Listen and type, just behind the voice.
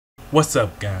What's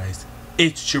up, guys?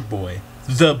 It's your boy,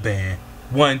 the band,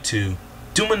 1-2,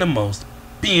 doing the most,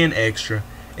 being extra,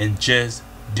 and just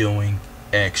doing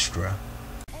extra.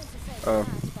 Hey,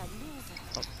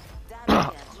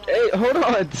 hold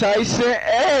on, Tyson.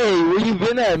 Hey, where you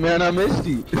been at, man? I missed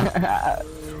you.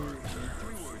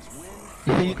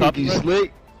 You think you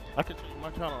slick? I can change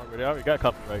my channel already. I already got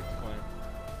copyright claim.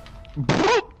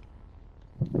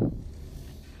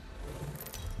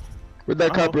 Where'd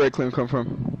that copyright claim come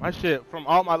from? My shit from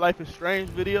all my Life is Strange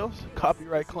videos.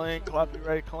 Copyright claim,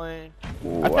 copyright claim.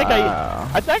 Wow.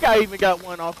 I think I even got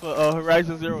one off of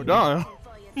Horizon Zero Dawn.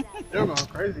 They're going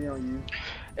crazy on you.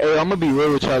 Hey, I'm gonna be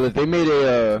real with y'all. If they made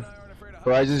a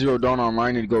Horizon Zero Dawn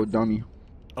online, it'd go dummy.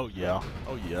 Oh yeah.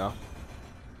 Oh yeah.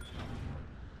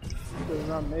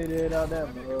 I made it out that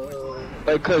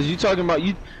Like, cause you talking about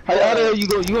you? How the hell you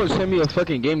gonna send me a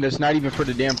fucking game that's not even for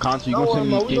the damn console? You gonna send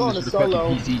me a game that's for the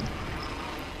fucking PC?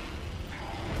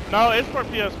 No, it's for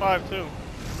PS5 too.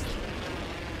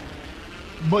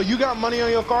 But you got money on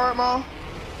your card, Mom?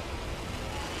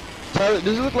 Tyler,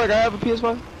 does it look like I have a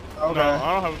PS5? Okay. No,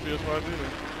 I don't have a PS5 either.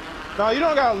 No, you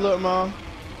don't gotta look, Mom.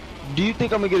 Do you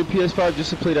think I'm gonna get a PS5 just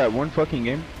to play that one fucking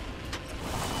game?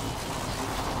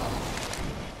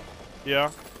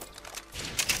 Yeah.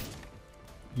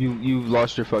 You've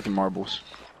lost your fucking marbles.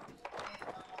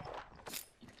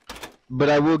 But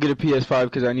I will get a PS5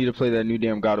 because I need to play that new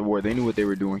damn God of War. They knew what they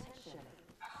were doing.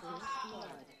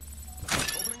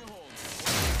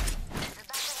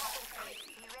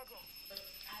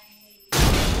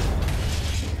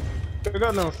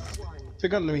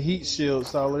 Pick up them heat shields,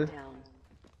 solid.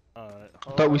 Alright.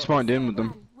 I thought we spawned in with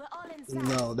them.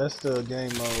 No, that's the game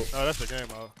mode. No, that's the game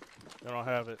mode. They don't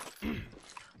have it.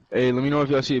 Hey, let me know if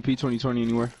y'all see a P2020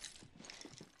 anywhere.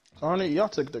 Tony, y'all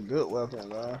took the good weapon,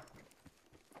 man.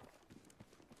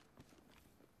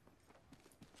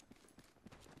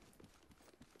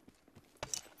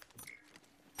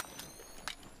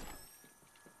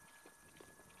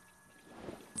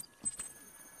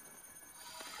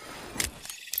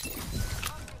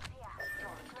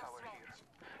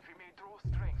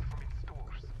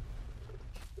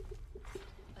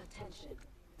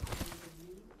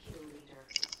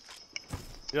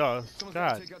 Yo,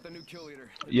 God.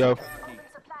 Yo.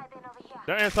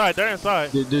 They're inside. They're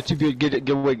inside. They're too good. Get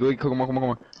away. Come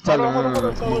on. Tyler, come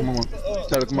on.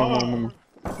 Tyler, come on.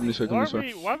 Come this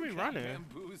way. Why are we running?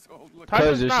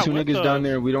 Cause there's two niggas down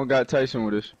there and we don't got Tyson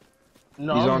with us.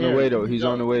 No, He's on the way though. He's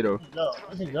on the way though. No,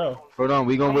 I can go. Hold on.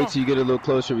 We gonna wait till you get a little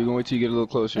closer. We gonna wait till you get a little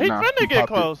closer. He finna get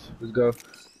close. Let's go.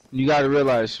 You gotta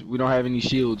realize we don't have any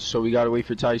shields, so we gotta wait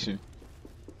for Tyson.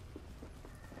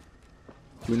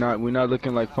 We're not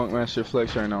looking like Funkmaster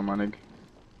Flex right now, my nigga.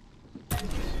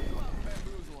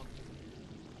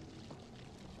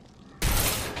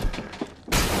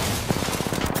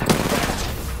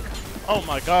 Oh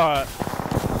my God.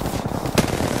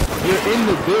 You're in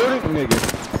the building, nigga.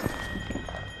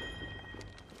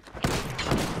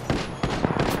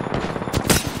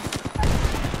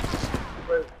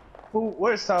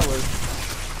 Where's Tyler?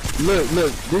 Look,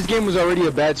 this game was already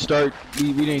a bad start.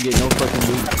 We didn't get no fucking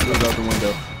loot. It was out the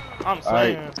window. I'm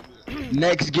saying. Alright.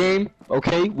 Next game,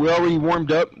 okay, we already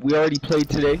warmed up. We already played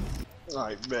today.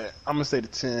 Alright, bet. I'm gonna say the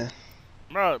 10.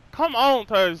 Bro, come on,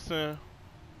 Tyson.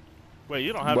 Wait,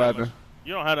 you don't have What that happened? much.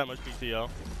 You don't have that much PTO.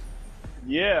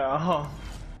 Yeah,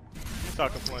 You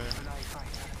start complaining.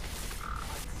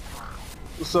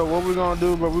 So what we're gonna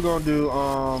do, bro, we're gonna do,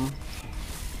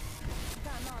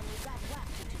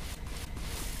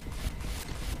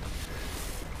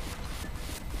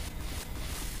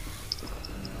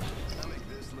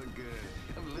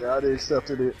 yeah, I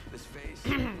accepted it.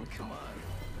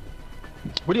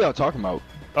 What are y'all talking about?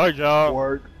 Alright, y'all.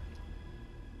 Work.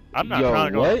 I'm not Yo, trying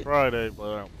to go what? on Friday,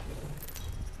 but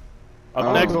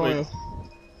up next week.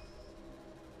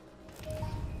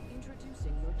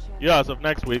 Yeah, it's up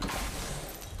next week.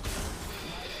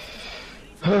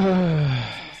 Bro,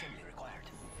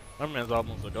 That man's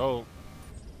almost a goal.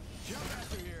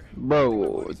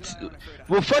 well,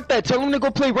 fuck that. Tell him to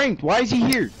go play ranked. Why is he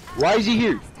here?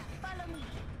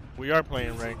 We are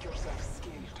playing ranked.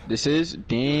 This is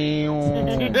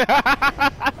damn.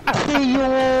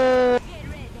 Damn.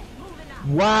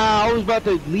 Wow, I was about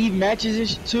to leave matches and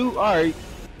shit too. Alright,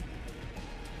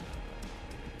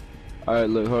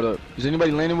 look, hold up. Is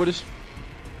anybody landing with us?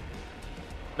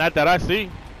 Not that I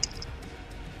see.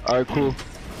 Alright, cool.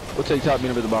 We'll take top, meet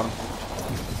up at the bottom.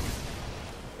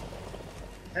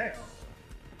 Damn.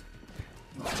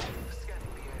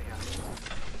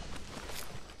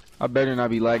 I better not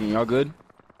be lagging. Y'all good?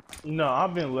 No,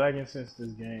 I've been lagging since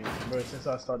this game, bro. Since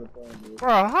I started playing this. Bro,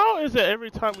 how is it every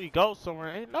time we go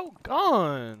somewhere ain't no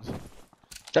guns?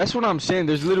 That's what I'm saying.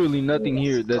 There's literally nothing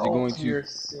here that's Go going to to. your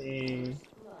scene.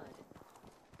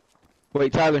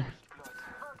 Wait, Tyler.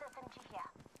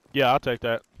 Yeah, I'll take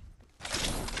that.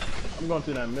 I'm going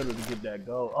to that middle to get that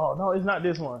goal. Oh no, it's not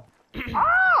this one.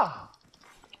 Ah!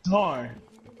 Darn.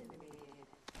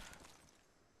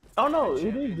 Oh no,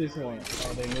 it is this one.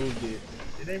 Oh, they moved it.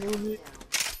 Did they move it?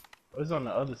 Oh, it's on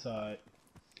the other side.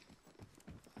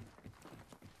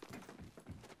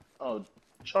 Oh,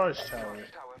 charge tower.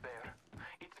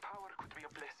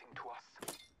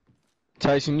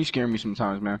 Tyson, you scare me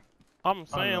sometimes, man. I'm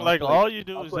saying, know, like, I play- all you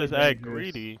do I is play just act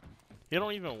dangerous. greedy. You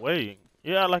don't even wait.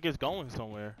 Yeah, like it's going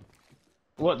somewhere.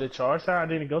 What, the charge tower? I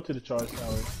didn't go to the charge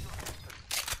tower.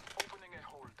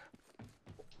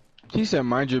 He said,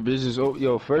 mind your business. Oh,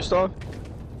 yo, first off,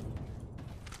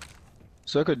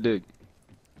 suck a dick.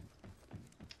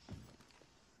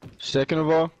 Second of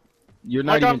all, you're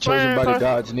not Like even I'm chosen saying, by the Tyson,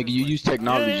 gods, nigga. You use You didn't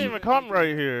technology. even come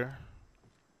right here.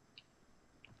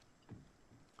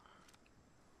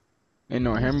 Ain't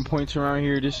no hammer points around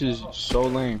here. This is so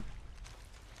lame.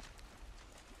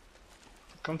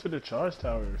 Come to the charge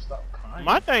tower. Stop crying.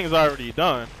 My thing's already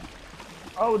done.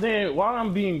 Oh, then while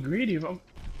I'm being greedy, if I'm...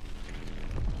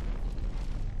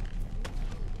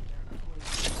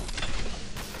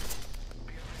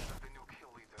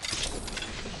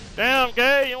 Damn,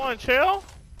 gay, you wanna chill?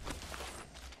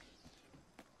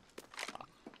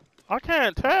 I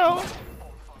can't tell.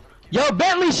 Yo,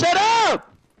 Bentley, shut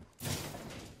up!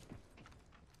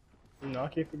 No, I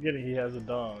keep forgetting he has a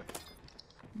dog.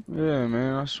 Yeah,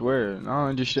 man, I swear. I don't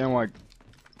understand why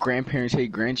grandparents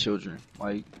hate grandchildren.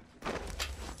 Like,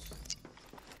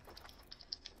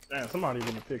 Damn, somebody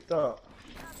even picked up.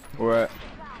 where at?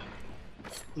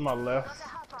 To my left.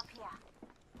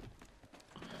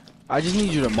 I just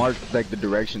need you to mark, like, the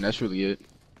direction. That's really it.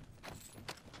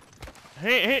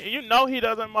 You know he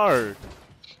doesn't merge.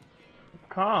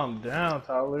 Calm down,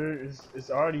 Tyler. It's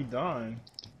already done.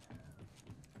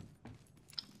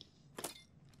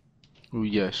 Ooh,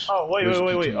 yes. Oh, wait. Where's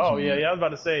Oh, P2? yeah, I was about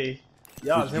to say.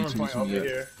 Y'all's Where's hammer point P2? over Yeah.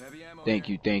 here. Thank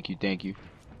you.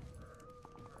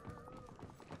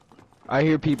 I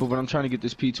hear people, but I'm trying to get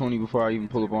this P20 before I even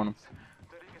pull up on them.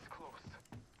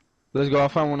 Let's go. I'll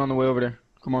find one on the way over there.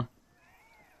 Come on.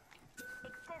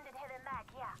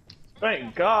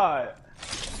 Thank God.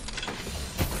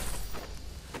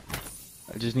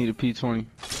 I just need a P20.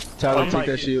 Tyler, take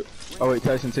that shield. Oh wait,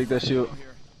 Tyson, take that shield.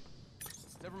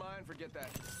 Never mind, forget that.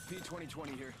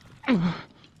 P2020 here.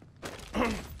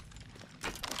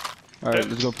 Alright,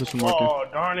 let's go put some work in. Oh,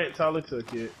 darn it. Tyler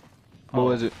took it. What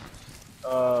was it?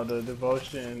 The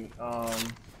devotion,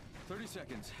 30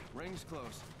 seconds. Rings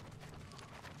close.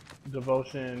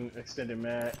 devotion extended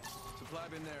mag. Supply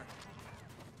bin there.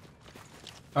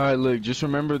 Alright, look, just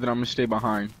remember that I'm gonna stay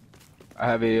behind. I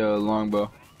have a longbow.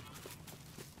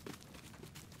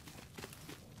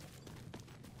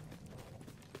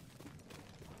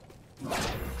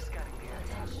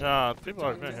 Nah, people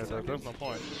have been here though. There's no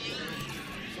point.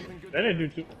 They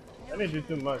didn't do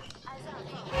too much.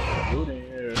 Looting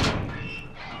here.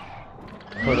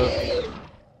 Hold up.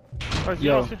 Tyson,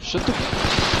 Yo, you don't, shut the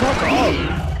fuck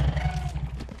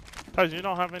up! Tyson, you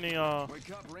don't have any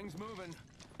Wake up, rings moving.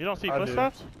 you don't see I do.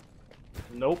 footsteps?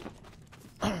 Nope.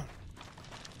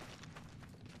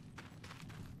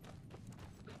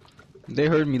 They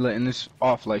heard me letting this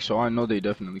off, like, so I know they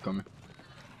definitely coming.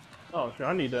 Oh, sure.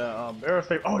 I need a barrel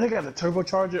safe. Oh, they got the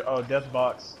turbocharger. Oh, death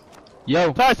box.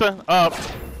 Yo, Tyson, up.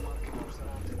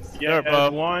 Yeah, There,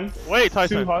 bub. one. Wait, Two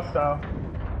Tyson. hostile.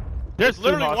 There's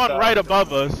literally one hostile. right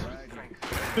above us.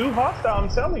 Two hostile. I'm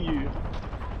telling you.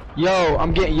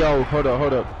 yo, hold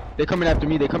up. They coming after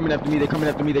me, they coming after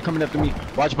me.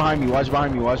 Watch behind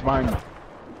me.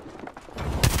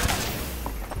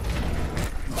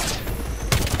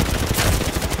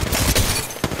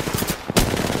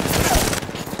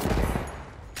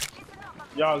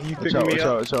 Y'all, you picking me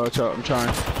up? Watch out, I'm trying.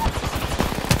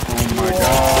 Oh my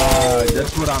god,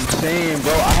 that's what I'm saying,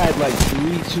 bro. I had like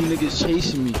two niggas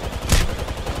chasing me.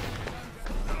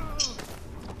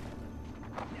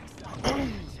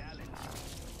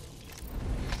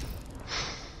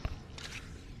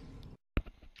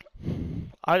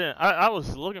 I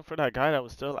was looking for that guy that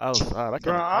was still outside. I Bro,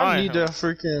 couldn't I find need him. that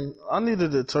freaking. I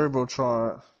needed the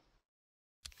turbocharge.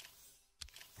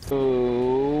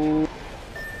 Oh.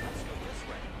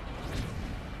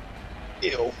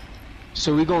 Ew.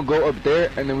 So we gonna go up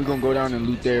there and then we gonna go down and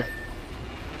loot there.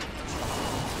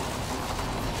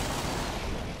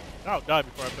 I'll die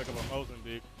before I pick up a Mosin,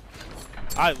 dude.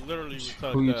 I literally was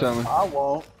touched Who you that. telling? I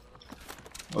won't.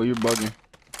 Oh, you're bugging.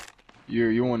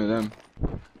 You're one of them.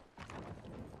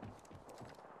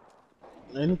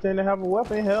 Anything to have a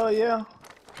weapon? Hell yeah.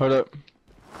 Hold up.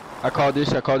 I called this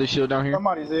shield down here.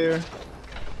 Somebody's there.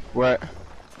 What?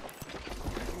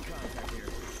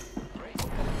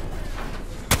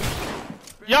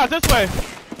 Yeah, this way.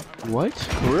 What?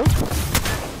 For real?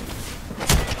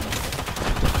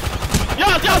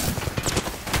 Yes.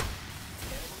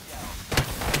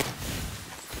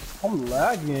 I'm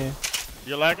lagging.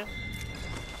 You're lagging?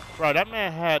 Bro, that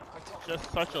man had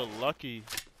just such a lucky...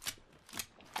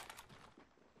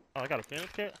 Oh, I got a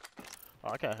Phoenix kit? Oh,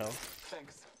 I got health.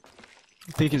 Thanks.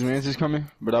 I think his man's is coming,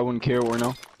 but I wouldn't care or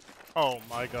no. Oh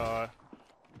my god.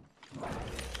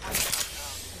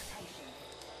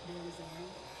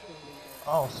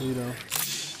 I don't see them.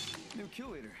 New kill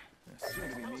leader. Soon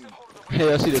to be me.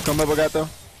 Hey, I see the come up I got though.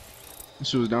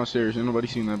 This was downstairs. Ain't nobody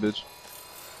seen that bitch.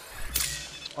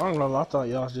 I don't know. I thought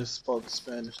y'all just spoke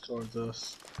Spanish towards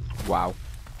us. Wow.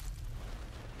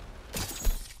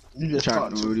 You just What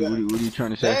talked too fast. are you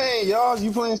trying to say? Dang, y'all,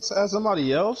 you playing as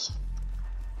somebody else?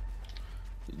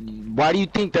 Why do you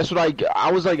think that's what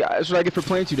I was like? That's what I get for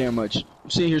playing too damn much. I'm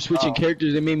sitting here switching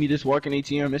characters. They made me just walk in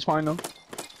ATM. It's fine though.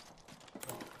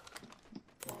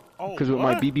 Oh, Because with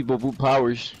my BB Boop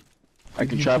powers, I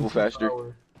can travel faster.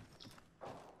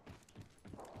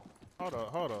 Hold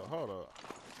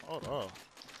up.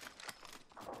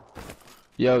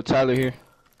 Yo, Tyler here.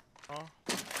 Huh?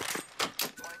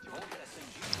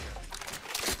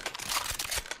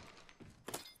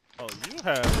 Oh, you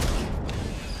have...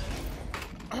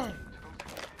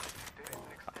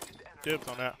 Dibs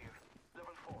on that.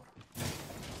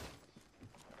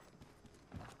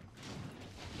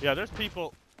 Yeah, there's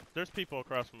people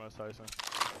across from us, Tyson.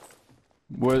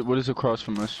 What is across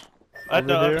from us? Over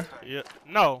there? Yeah.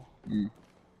 No. Mm.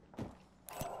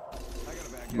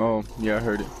 Oh, yeah, I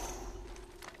heard it.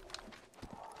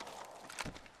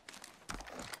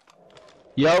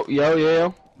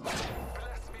 Yo.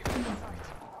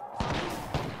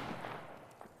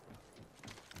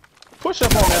 Push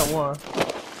up on that one.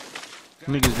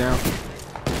 Niggas down.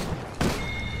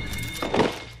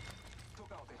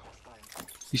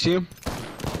 You see him?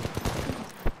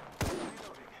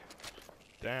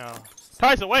 Damn.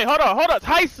 Tyson, wait, hold on.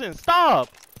 Tyson, stop.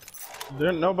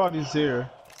 Nobody's here.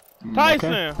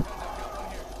 Tyson. Okay.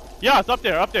 Yeah, it's up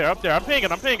there. I'm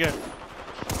pinging.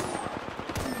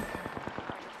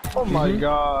 Oh my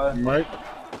god. Right.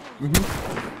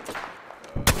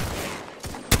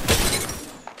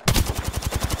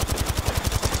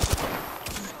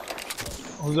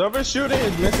 Whoever's shooting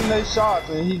is missing their shots,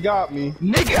 and he got me.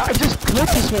 Nigga, I just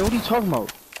clipped this man. What are you talking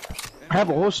about? I have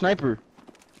a whole sniper.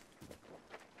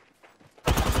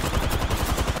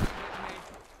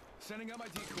 Sending out my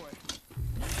decoy.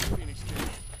 Phoenix kid.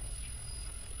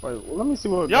 Wait, well, let me see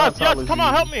what. Yes, come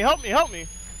on, help me.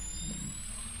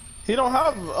 He don't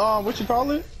have what you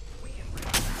call it?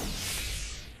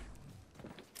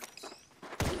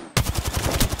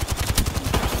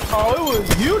 Oh, it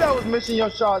was you that was missing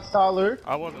your shots, Tyler.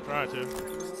 I wasn't trying to.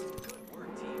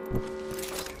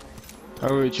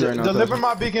 I'll reach you right now. Deliver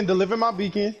my beacon.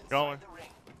 Going.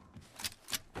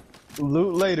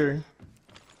 Loot later.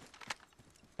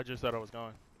 I just said I was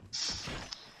going.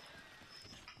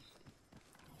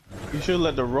 You should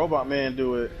let the robot man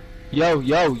do it. Yo,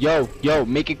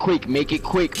 make it quick.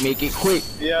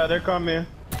 Yeah, they're coming.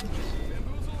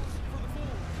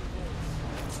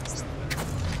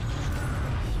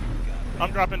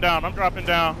 I'm dropping down.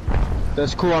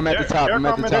 That's cool, I'm at the top.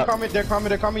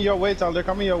 They're coming your way, Tyler. They're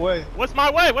coming your way. What's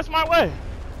my way?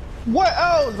 What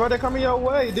else, bro? They're coming your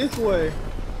way. This way.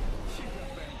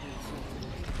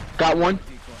 Got one.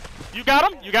 You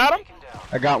got him?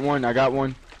 I got one.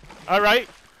 Alright.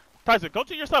 Tyson, go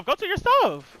to your stuff.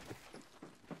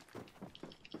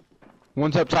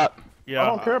 One's up top. Yeah. I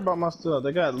don't care about my stuff.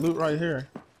 They got loot right here.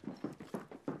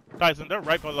 Tyson, they're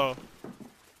right below.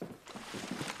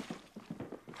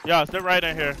 Yes, they're right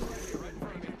in here.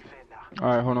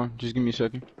 Alright, hold on. Just give me a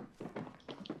second.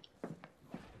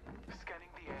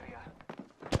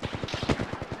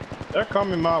 They're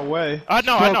coming my way. I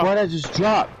know. Why'd I just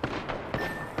drop?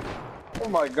 Oh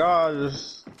my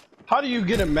gosh. How do you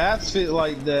get a mask fit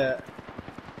like that?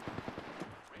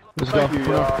 Let's go. Thank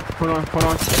you, Hold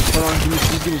on.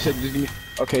 Just give me a second.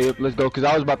 Okay, yep, let's go. Cause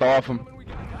I was about to off him.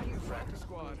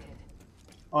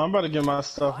 Oh, I'm about to get my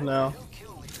stuff now.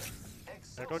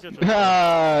 Yeah, go get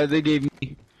your They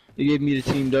gave me the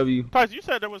team W. Tyson, you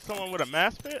said there was someone with a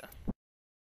mask fit?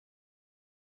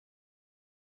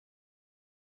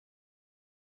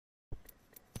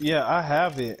 Yeah, I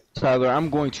have it. Tyler, I'm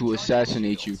going to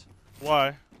assassinate you.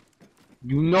 Why?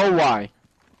 You know why?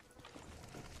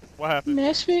 What happened?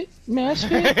 Misfit.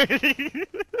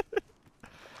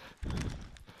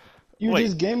 You Wait.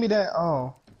 just gave me that.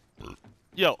 Oh.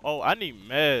 Yo, oh, I need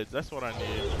meds. That's what I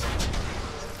need.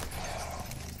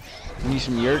 Need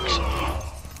some yerks?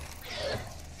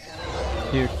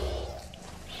 Here.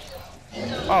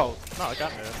 Oh, no, I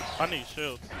got meds. I need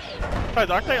shields. Guys,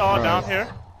 aren't they all down here?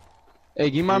 Hey,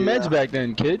 give my meds back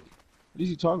then, kid. What are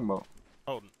you talking about?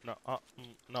 Oh, no,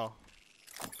 no.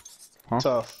 Huh?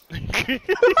 Tough.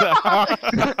 Huh?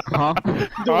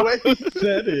 The way he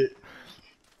said it.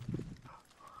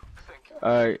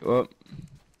 Alright, well.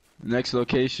 Next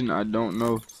location, I don't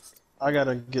know. I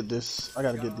gotta get this. I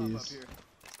gotta get these.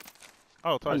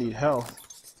 Oh, I Tyson. need health.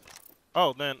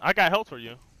 Oh, then I got health for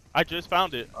you. I just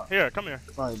found it. Here, come here.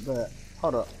 Alright, bet.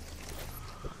 Hold up.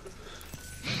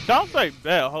 Don't say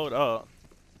bet, hold up.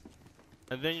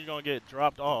 And then you're gonna get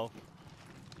dropped off.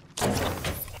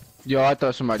 Yo, I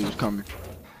thought somebody was coming.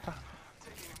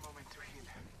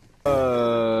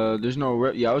 There's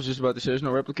no yeah, I was just about to say there's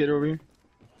no replicator over here.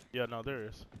 Yeah, no, there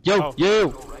is. Yo,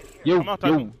 Come on,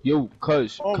 Tyson.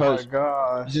 cuz. Oh my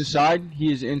god. He's inside.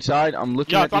 He is inside. I'm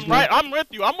looking Yes, at this I'm right. I'm with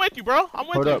you. I'm with you, bro. I'm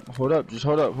with Hold you. up, hold up, just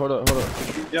hold up.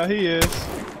 Yeah, he is.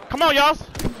 Come on, y'all.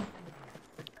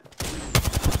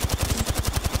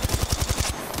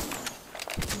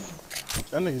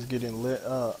 That nigga's getting lit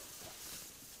up.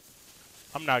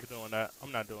 I'm not doing that.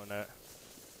 I'm not doing that.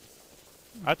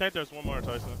 I think there's one more,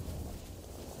 Tyson.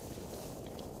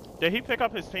 Did he pick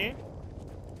up his team?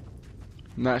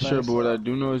 Not sure, but what I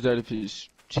do know is that if his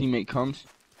teammate comes,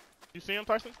 You see him,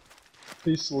 Tyson?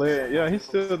 He slid. Yeah, he's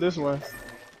still this way.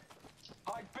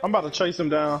 I'm about to chase him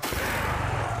down.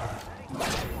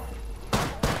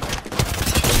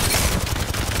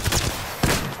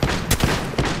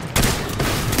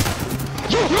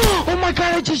 oh my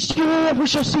god, I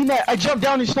wish I seen that. I jumped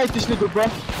down and sniped this nigga, bro.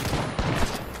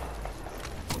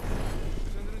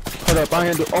 Hold up, I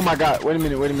handle. Oh my god, wait a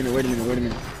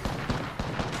minute.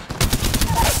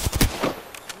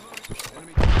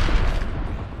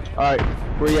 Alright,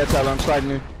 where you at, Tyler? I'm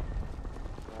sliding in.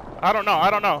 I don't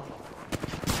know.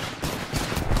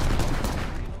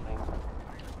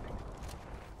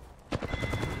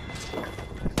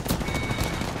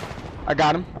 I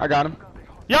got him.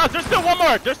 Yeah, there's still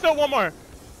one more.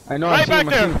 I know, Right back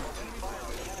there.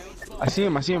 I see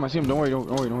him. Don't worry.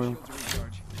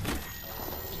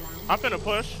 I'm finna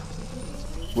push.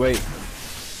 Wait.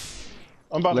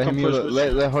 I'm about Let to him come heal push up.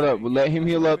 with you. Hold up. Let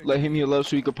him heal up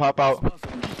so he can pop out.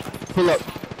 Pull up.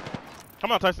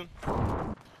 Come on, Tyson.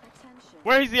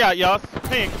 Where is he at, y'all?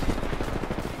 Pink.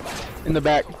 In the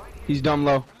back. He's dumb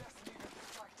low.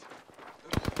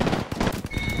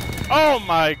 Oh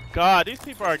my god, these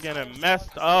people are getting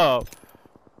messed up.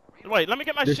 Wait, let me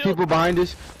get my There's shield. people behind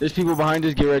us.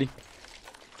 Get ready.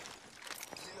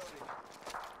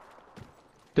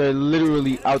 They're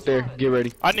literally out there. Get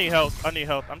ready. I need help.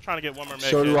 I'm trying to get one more med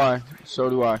So kit.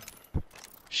 do I.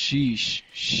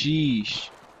 Sheesh.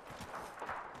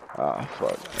 Ah,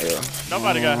 fuck. Yeah.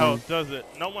 Nobody got help, does it?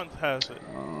 No one has it.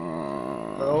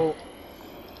 No.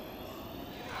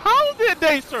 How did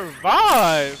they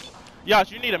survive?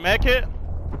 Yash, you need a med kit?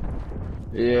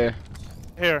 Yeah.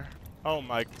 Here. Oh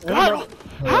my god.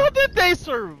 How did they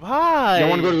survive? Y'all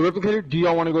want to go to the replicator? Do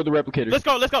y'all want to go to the replicator? Let's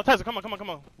go. Tyson, come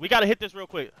on. We gotta hit this real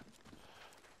quick.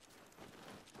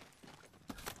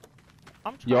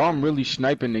 I'm really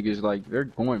sniping niggas. Like, they're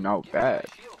going out bad.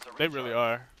 They really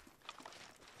are.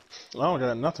 I don't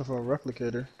got nothing for a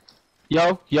replicator.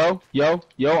 Yo,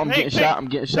 I'm getting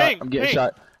Pink.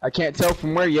 shot. I can't tell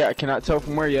from where yet. I cannot tell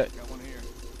from where yet.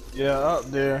 Yeah, up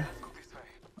there.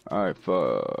 Alright,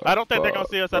 fuck. I don't think they're gonna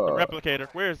see us at the replicator.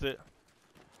 Where is it?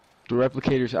 The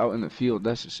replicator's out in the field.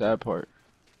 That's the sad part.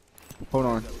 Hold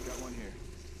on.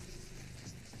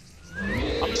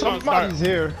 Somebody's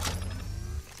here.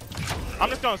 I'm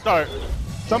just gonna start.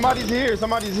 Somebody's here.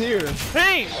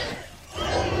 Pink!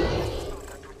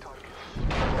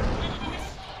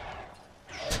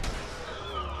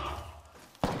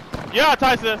 Yeah,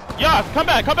 Tyson. Yeah, come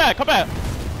back.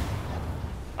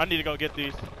 I need to go get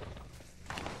these.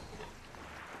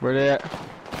 Where they at?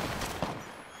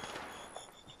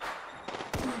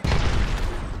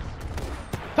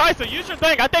 Tyson, use your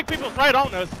thing. I think people's right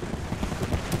on us.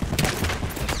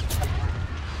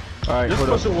 Alright, Just hold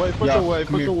push up. away,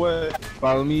 push away.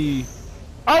 Follow me.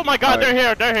 Oh my god,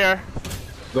 Alright. they're here.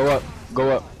 Go up.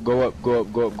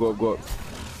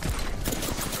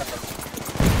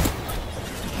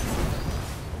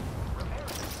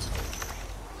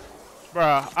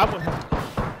 Bruh, I would.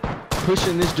 Push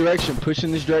in this direction.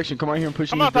 Come on here and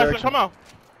push in Come this on, Tyson, direction. come on.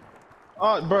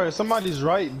 Oh, bro, somebody's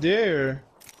right there.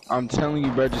 I'm telling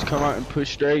you, bro, just come out and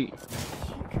push straight.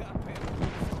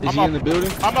 Is he in the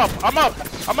building? I'm up.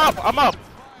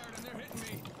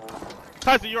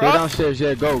 Tyson, you're They're up? downstairs.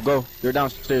 Yeah, go. They're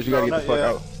downstairs. We gotta get the fuck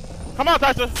out. Come on,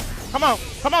 Tyson. Come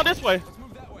on this way.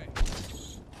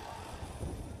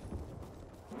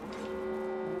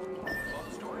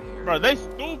 Bro, they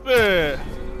stupid.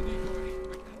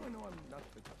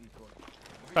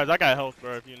 Guys, I got health,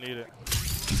 bro, if you need it.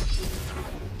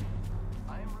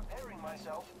 I am repairing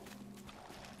myself.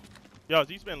 Yo, has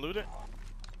these been looted?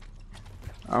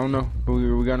 I don't know, but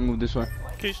we gotta move this way.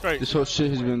 Keep straight. This whole shit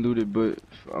has been looted, but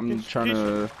I'm trying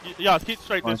to Yeah, keep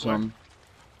straight find this way. some.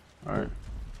 Alright.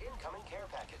 Incoming care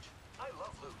package. I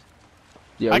love loot.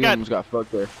 Yeah, we almost got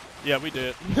fucked there. Yeah, we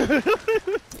did.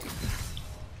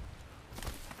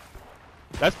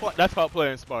 That's called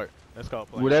playing smart. That's called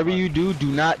playing Whatever smart. you do, do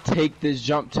not take this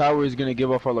jump tower. Is gonna give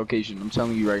off our location. I'm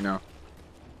telling you right now.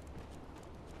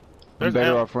 I'm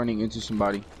better off running into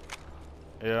somebody.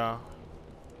 Yeah.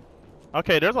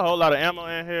 Okay, there's a whole lot of ammo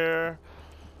in here,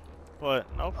 but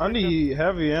no. I need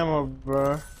heavy ammo,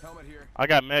 bro. Helmet here. I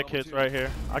got med kits right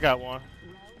here. I got one.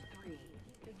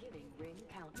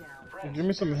 Give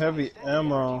me some heavy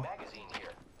ammo. Magazine here.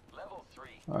 Level 3.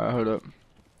 Alright, hold up.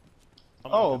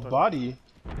 Oh, body.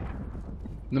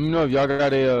 Let me know if y'all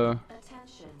got a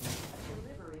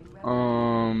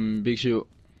big shield.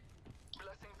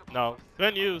 No,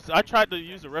 been used. I tried to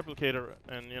use a replicator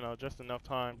and just enough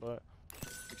time, but.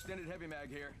 Extended heavy mag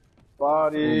here.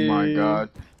 Body. Oh my god.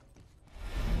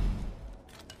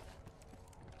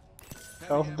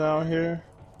 Health down here.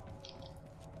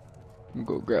 I'm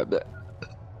gonna go grab that.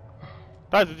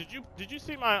 Guys, did you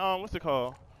see my what's it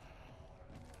called?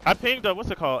 I pinged what's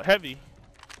it called? Heavy.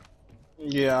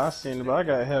 Yeah, I seen it, but I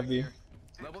got heavy.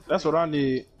 That's what I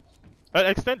need.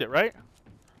 Extended, right?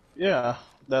 Yeah,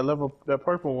 that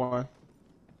purple one.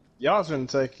 Y'all shouldn't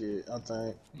take it, I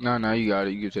think. No, you got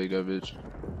it. You can take that bitch.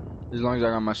 As long as I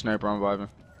got my sniper, I'm vibing.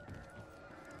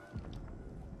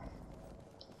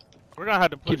 We're gonna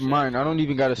have to push. Keep in mind, I don't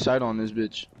even got a sight on this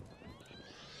bitch.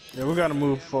 Yeah, we gotta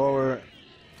move forward.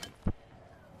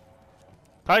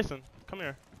 Tyson, come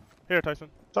here. Here, Tyson.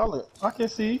 Solid. I can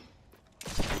see.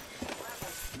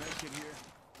 Med kit here.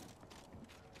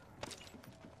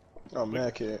 Oh,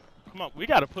 man, kid. Come on, we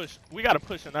gotta push. We gotta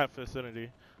push in that vicinity.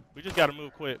 We just gotta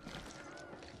move quick.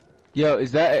 Yo,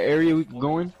 is that an area we can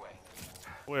go in?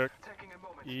 Where? Taking a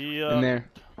moment. Yeah. In there.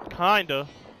 Kinda.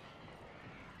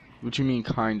 What you mean,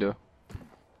 kinda?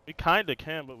 We kinda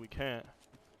can, but we can't.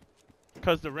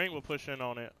 Because the ring will push in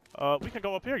on it. We can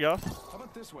go up here, y'all. How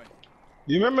about this way?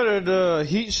 You remember the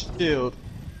heat shield?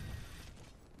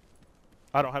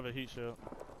 I don't have a heat shield.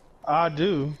 I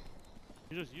do.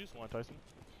 You just used one, Tyson.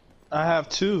 I have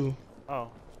 2. Oh.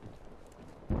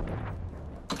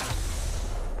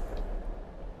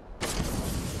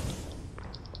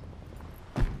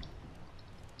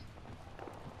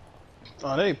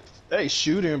 Oh, they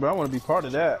shooting, but I want to be part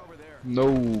of that. Over there.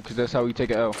 No, cause that's how we take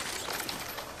an L.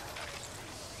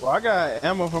 Well, I got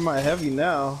ammo for my heavy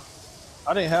now.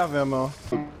 I didn't have ammo.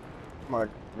 Oh my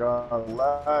god,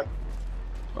 lag.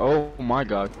 Oh my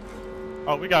god.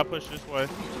 Oh, we gotta push this way.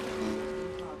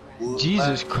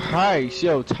 Jesus Christ,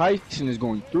 yo, Tyson is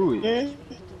going through it.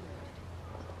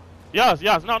 Yeah.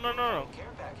 Yes. No. Care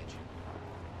package.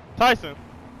 Tyson.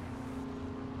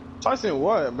 Tyson,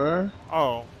 what, bro?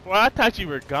 Oh. Well, I thought you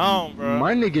were gone, bro.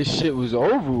 My nigga shit was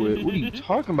over with. What are you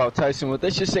talking about, Tyson? What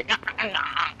they should say?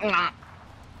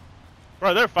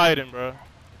 Bro, they're fighting, bro.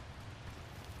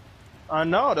 I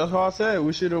know, that's why I said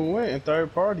we should have went in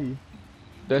third party.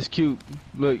 That's cute.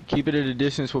 Look, keep it at a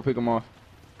distance. We'll pick them off.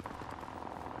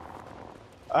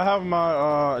 I have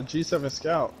my G7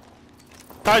 Scout.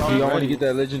 Tyson. Do y'all want to get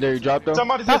that legendary drop though?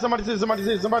 Somebody's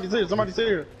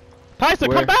here. Tyson,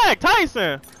 Where? come back,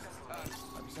 Tyson. Might be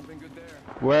something good there.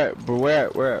 Where at? But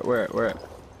where at?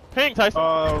 Ping, Tyson.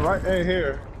 Right in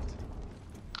here.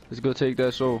 Let's go take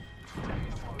that soul.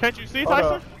 Can't you see, Hold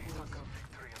Tyson? up.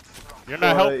 You're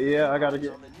not helping. Yeah, I gotta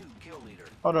get.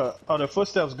 Hold up. Oh, the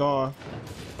footsteps gone.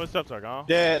 Footsteps are gone.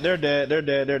 Dead. They're dead. They're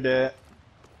dead. They're dead.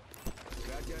 Bad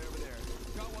guy over there.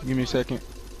 Got one. Give me a second.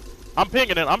 I'm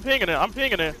pinging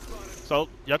it. So,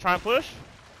 y'all trying to push?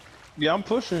 Yeah, I'm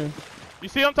pushing. You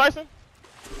see him, Tyson?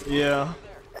 Yeah.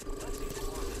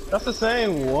 That's the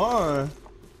same one.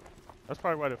 That's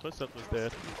probably why the footsteps was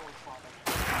dead.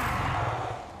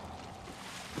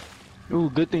 Ooh,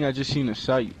 good thing I just seen a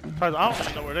sight. Tyson, I don't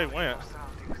even know where they went.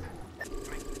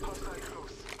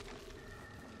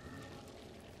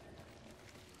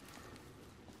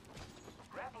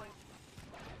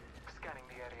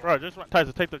 Bro, just run.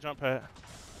 Tyson, take the jump pad.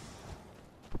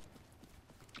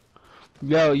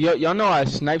 Yo, y'all know I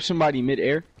sniped somebody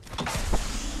mid-air?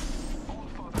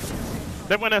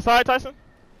 They went inside, Tyson?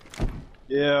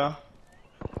 Yeah.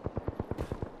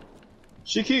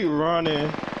 She keep running.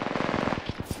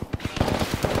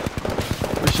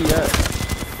 Where she at?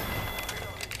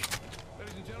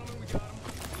 Ladies and gentlemen, we got him.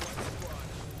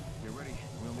 Get ready.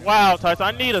 We'll Wow, Tyson,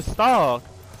 I need a stock.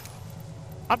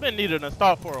 I've been needing a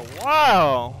stock for a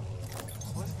while.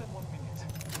 less than 1 minute.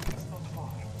 That's not far.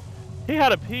 He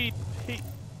had a P.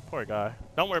 Poor guy.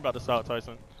 Don't worry about the stock,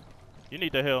 Tyson. You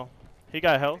need the heal. He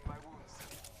got health. My wounds.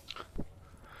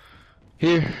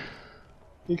 Here.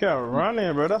 You kept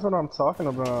running, bro. That's what I'm talking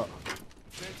about. Pay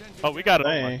attention. Oh, we got it. Oh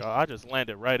my Dang. god, I just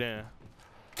landed right in.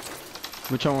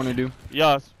 What y'all want to do?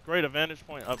 Yes, great advantage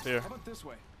point up there. How about this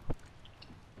way?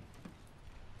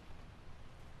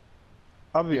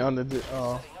 I'll be under the. Setting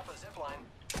up a zip line.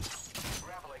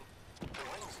 Grappling. The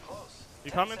ring's close. You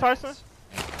coming, Tyson?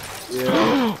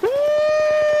 Yeah.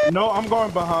 No, I'm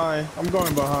going behind. I'm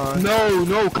going behind. No,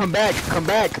 no, come back, come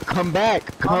back, come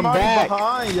back, come I'm back.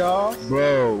 behind, y'all.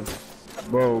 Bro,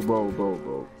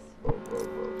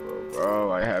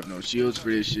 I have no shields for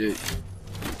this shit.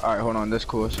 All right, hold on, that's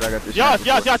cool. So I got this. Yes.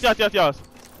 Nigga,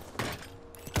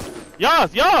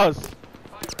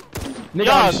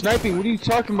 Yas. I'm sniping. What are you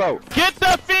talking about? Get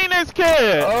the Phoenix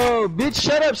kid! Oh, bitch,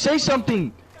 shut up. Say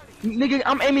something. Nigga,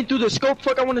 I'm aiming through the scope.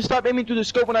 Fuck, I want to stop aiming through the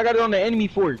scope when I got it on the enemy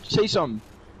fort. Say something.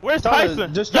 Where's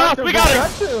Tyson? Distract Yes, him, we got it!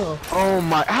 distract him. Oh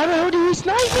my, how the hell did he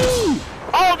snipe me?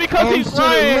 Oh, because Oh, he's to the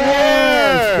right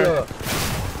here! left.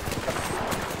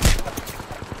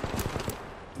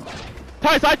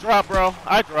 Tyson, I dropped, bro.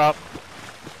 I dropped.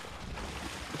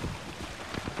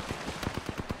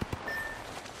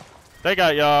 They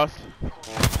got y'all.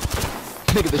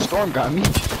 Nigga, the storm got me.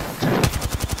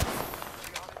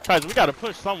 Tyson, we gotta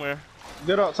push somewhere.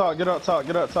 Get up top, get up top,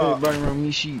 get up top. Everybody around me,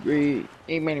 sheet red.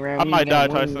 Ain't many around I me. might die,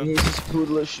 got one Tyson. hit, just put a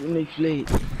little shooting they flat.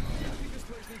 This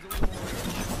place needs a little more.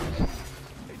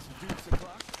 It's Dukes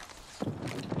o'clock.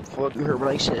 Fuck, you heard what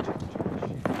I said.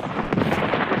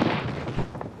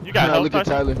 You got Nah, help, look at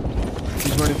Tyson? Tyler.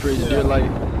 He's running for his dear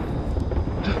life.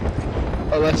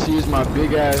 All I see is my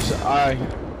big ass eye.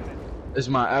 It's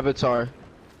my avatar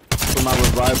for my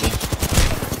revival.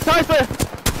 Tyson!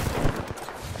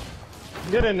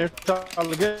 Get in there,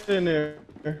 Tyler, get in there.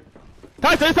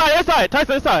 Tyson, inside!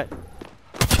 Tyson, inside!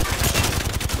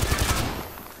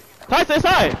 Tyson,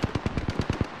 inside!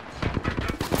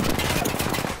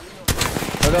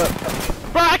 Hold up.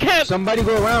 Bro, I can't! Somebody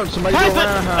go around. Somebody Tyson! go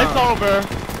around. It's over.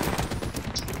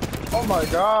 Oh my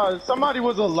god, somebody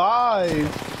was alive.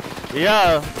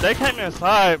 Yeah, they came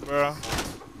inside, bro.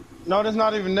 No, that's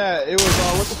not even that. It was,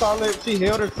 what's the call it? She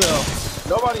healed herself.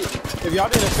 Nobody, if y'all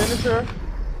didn't finish her.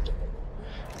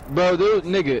 Bro,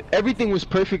 nigga, everything was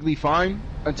perfectly fine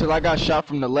until I got shot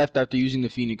from the left after using the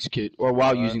Phoenix kit, or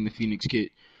while using the Phoenix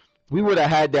kit. We would have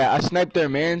had that. I sniped their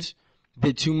mans,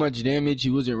 did too much damage. He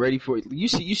wasn't ready for it. You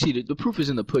see the proof is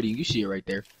in the pudding. You see it right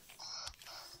there.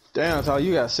 Damn, Tyler,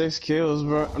 you got 6 kills,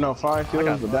 bro. No, 5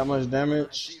 kills with that much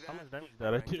damage. How much damage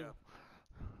did I do?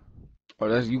 Oh,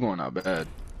 that's you going out bad.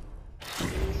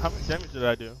 How much damage did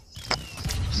I do?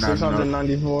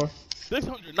 694.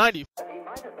 690.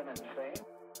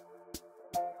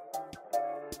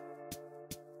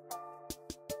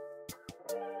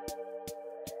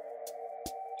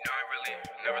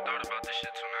 Never thought about this shit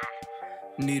till now.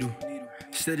 Needle.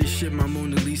 Said this shit, my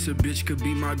Mona Lisa bitch could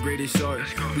be my greatest art.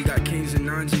 We got kings and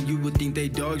nines and you would think they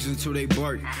dogs until they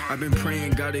bark. I've been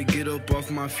praying, gotta get up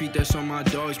off my feet, that's on my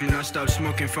dogs. Man, I stopped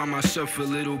smoking, found myself a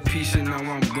little piece and now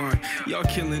I'm gone. Y'all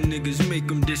killing niggas, make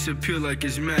them disappear like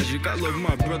it's magic. I love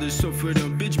my brothers, so for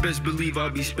them, bitch, best believe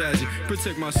I'll be spazzing.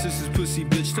 Protect my sister's pussy,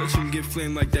 bitch, touch him, get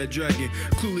flamed like that dragon.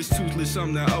 Clueless, toothless,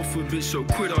 I'm the alpha, bitch, so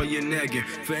quit all your nagging.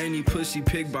 For any pussy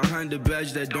pig behind the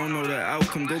badge that don't know the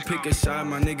outcome, go pick a side,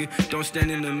 my nigga, don't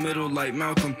stand in the middle like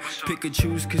Malcolm. Pick and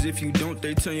choose, cause if you don't,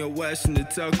 they turn your ass into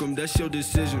talcum. That's your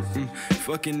decision.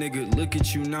 Fucking nigga, look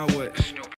at you, now what?